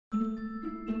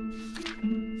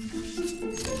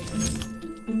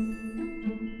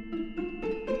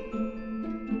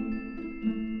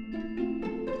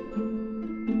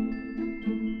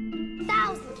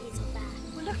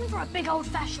big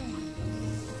old-fashioned one.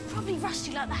 Probably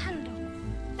rusty like the handle.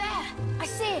 There, I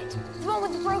see it. The one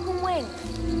with the broken wing.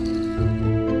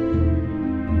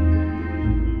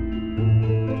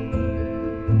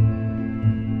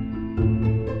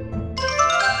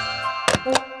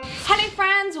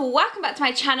 Welcome back to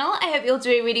my channel. I hope you're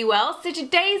doing really well. So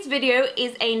today's video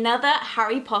is another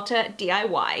Harry Potter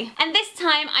DIY. And this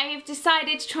time I have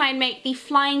decided to try and make the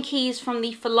flying keys from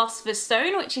the Philosopher's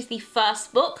Stone, which is the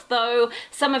first book, though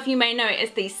some of you may know it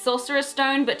as the Sorcerer's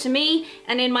Stone, but to me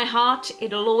and in my heart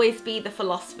it'll always be the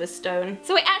Philosopher's Stone.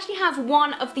 So I actually have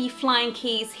one of the flying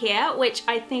keys here, which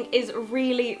I think is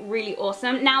really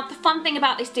awesome. Now the fun thing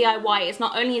about this DIY is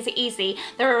not only is it easy,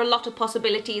 there are a lot of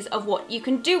possibilities of what you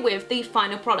can do with the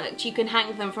final product. You can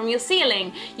hang them from your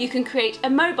ceiling, you can create a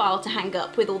mobile to hang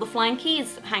up with all the flying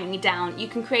keys hanging down, you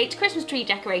can create Christmas tree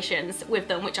decorations with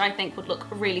them, which I think would look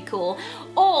really cool,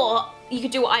 or you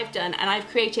could do what I've done and I've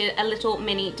created a little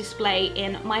mini display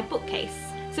in my bookcase.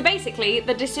 So basically,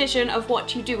 the decision of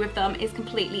what you do with them is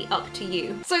completely up to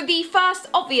you. So the first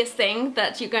obvious thing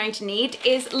that you're going to need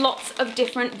is lots of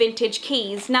different vintage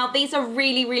keys. Now these are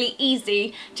really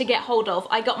easy to get hold of.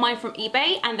 I got mine from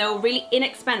eBay and they were really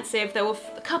inexpensive. They were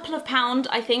a couple of pounds,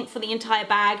 I think, for the entire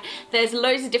bag. There's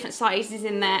loads of different sizes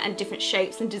in there and different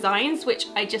shapes and designs, which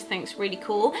I just think is really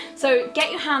cool. So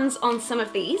get your hands on some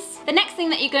of these. The next thing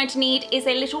that you're going to need is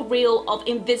a little reel of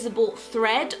invisible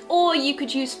thread, or you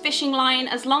could use fishing line.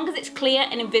 As long as it's clear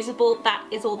and invisible, that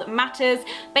is all that matters.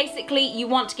 Basically, you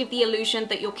want to give the illusion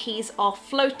that your keys are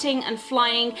floating and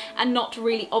flying and not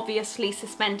really obviously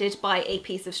suspended by a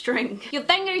piece of string. You're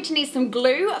then going to need some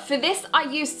glue. For this, I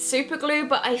used super glue,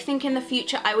 but I think in the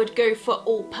future I would go for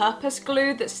all-purpose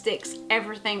glue that sticks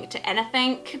everything to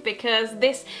anything, because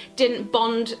this didn't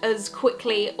bond as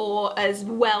quickly or as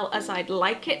well as I'd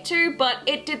like it to, but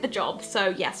it did the job. So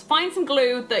yes, find some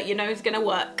glue that you know is gonna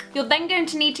work. You're then going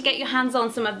to need to get your hands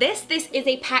on some of this. This is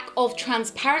a pack of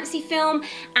transparency film,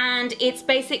 and it's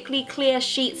basically clear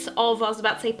sheets of, I was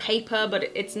about to say paper, but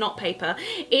it's not paper.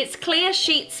 It's clear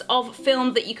sheets of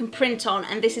film that you can print on,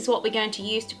 and this is what we're going to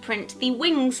use to print the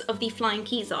wings of the flying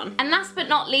keys on. And last but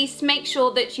not least, make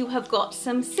sure that you have got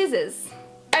some scissors.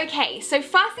 Okay, so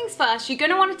first things first, you're going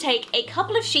to want to take a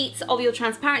couple of sheets of your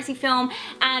transparency film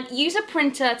and use a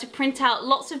printer to print out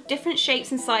lots of different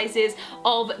shapes and sizes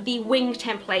of the wing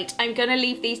template. I'm going to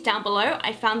leave these down below.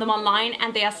 I found them online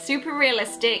and they are super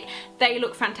realistic. They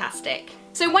look fantastic.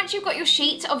 So once you've got your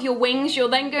sheet of your wings, you're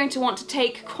then going to want to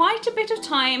take quite a bit of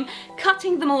time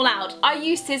cutting them all out. I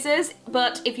use scissors,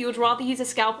 but if you would rather use a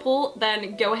scalpel,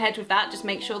 then go ahead with that. Just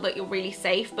make sure that you're really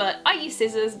safe, but I use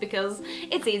scissors because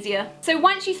it's easier. So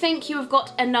once you think you have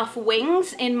got enough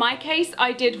wings, in my case,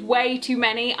 I did way too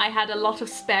many. I had a lot of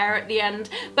spare at the end,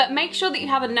 but make sure that you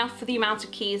have enough for the amount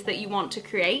of keys that you want to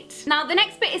create. Now, the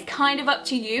next bit is kind of up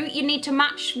to you. You need to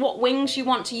match what wings you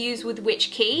want to use with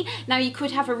which key. Now, you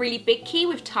could have a really big key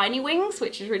with tiny wings,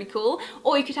 which is really cool,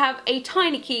 or you could have a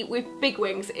tiny key with big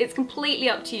wings. It's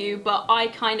completely up to you, but I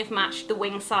kind of matched the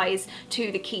wing size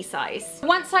to the key size.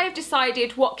 Once I've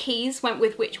decided what keys went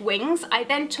with which wings, I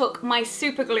then took my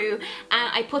super glue and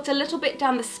I put a little bit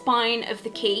down the spine of the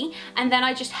key, and then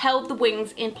I just held the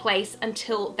wings in place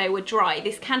until they were dry.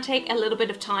 This can take a little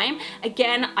bit of time.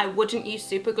 Again, I wouldn't use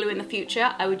super glue in the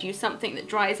future. I would use something that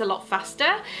dries a lot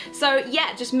faster. So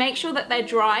yeah, just make sure that they're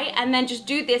dry, and then just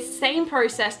do this same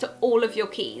process to all of your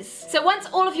keys. So once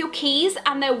all of your keys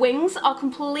and their wings are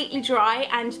completely dry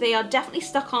and they are definitely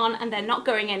stuck on and they're not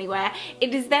going anywhere,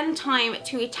 it is then time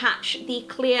to attach the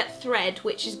clear thread,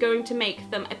 which is going to make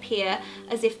them appear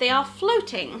as if they are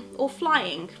floating or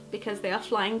flying, because they are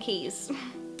flying keys.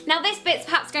 Now this bit's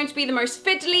perhaps going to be the most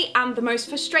fiddly and the most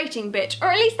frustrating bit,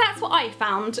 or at least that's what I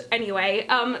found anyway,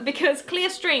 because clear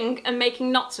string and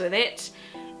making knots with it,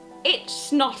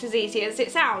 it's not as easy as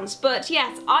it sounds. But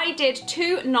yes, I did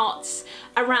 2 knots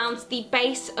around the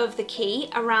base of the key,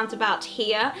 around about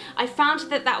here. I found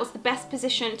that that was the best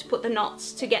position to put the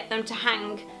knots to get them to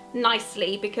hang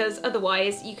nicely, because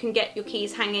otherwise you can get your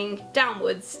keys hanging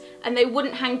downwards and they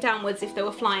wouldn't hang downwards if they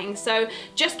were flying. So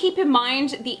just keep in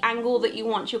mind the angle that you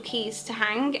want your keys to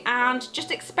hang and just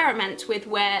experiment with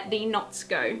where the knots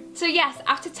go. So yes,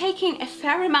 after taking a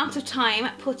fair amount of time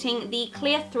putting the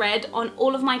clear thread on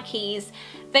all of my keys,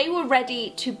 they were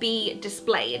ready to be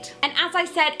displayed. And as I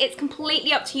said, it's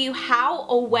completely up to you how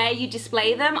or where you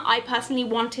display them. I personally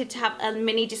wanted to have a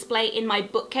mini display in my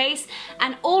bookcase,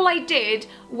 and all I did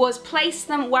was place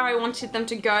them where I wanted them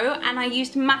to go, and I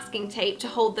used masking tape to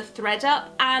hold the thread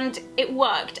up, and it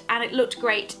worked and it looked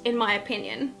great in my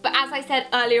opinion. But as I said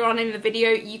earlier on in the video,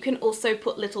 you can also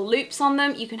put little loops on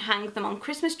them, you can hang them on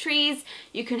Christmas trees,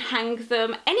 you can hang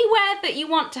them anywhere that you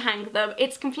want to hang them.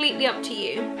 It's completely up to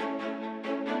you.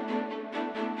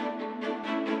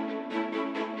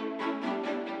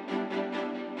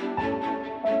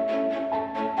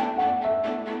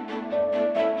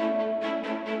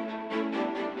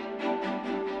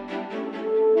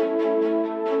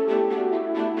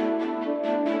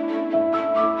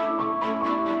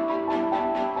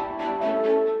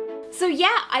 So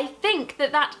yeah, I think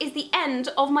that is the end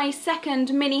of my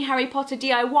second mini Harry Potter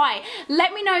DIY.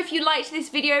 Let me know if you liked this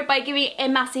video by giving it a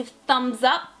massive thumbs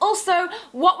up. Also,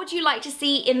 what would you like to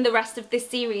see in the rest of this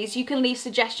series? You can leave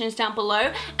suggestions down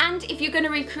below. And if you're going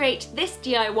to recreate this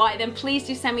DIY, then please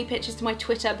do send me pictures to my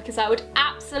Twitter, because I would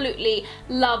absolutely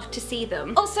love to see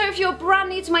them. Also, if you're brand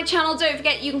new to my channel, don't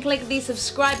forget you can click the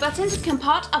subscribe button to become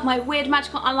part of my weird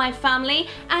magical online family.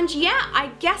 And yeah,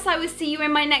 I guess I will see you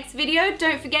in my next video.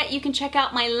 Don't forget you can check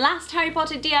out my last Harry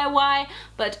Potter DIY,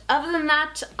 but other than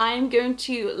that, I'm going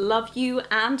to love you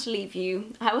and leave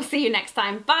you. I will see you next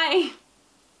time. Bye!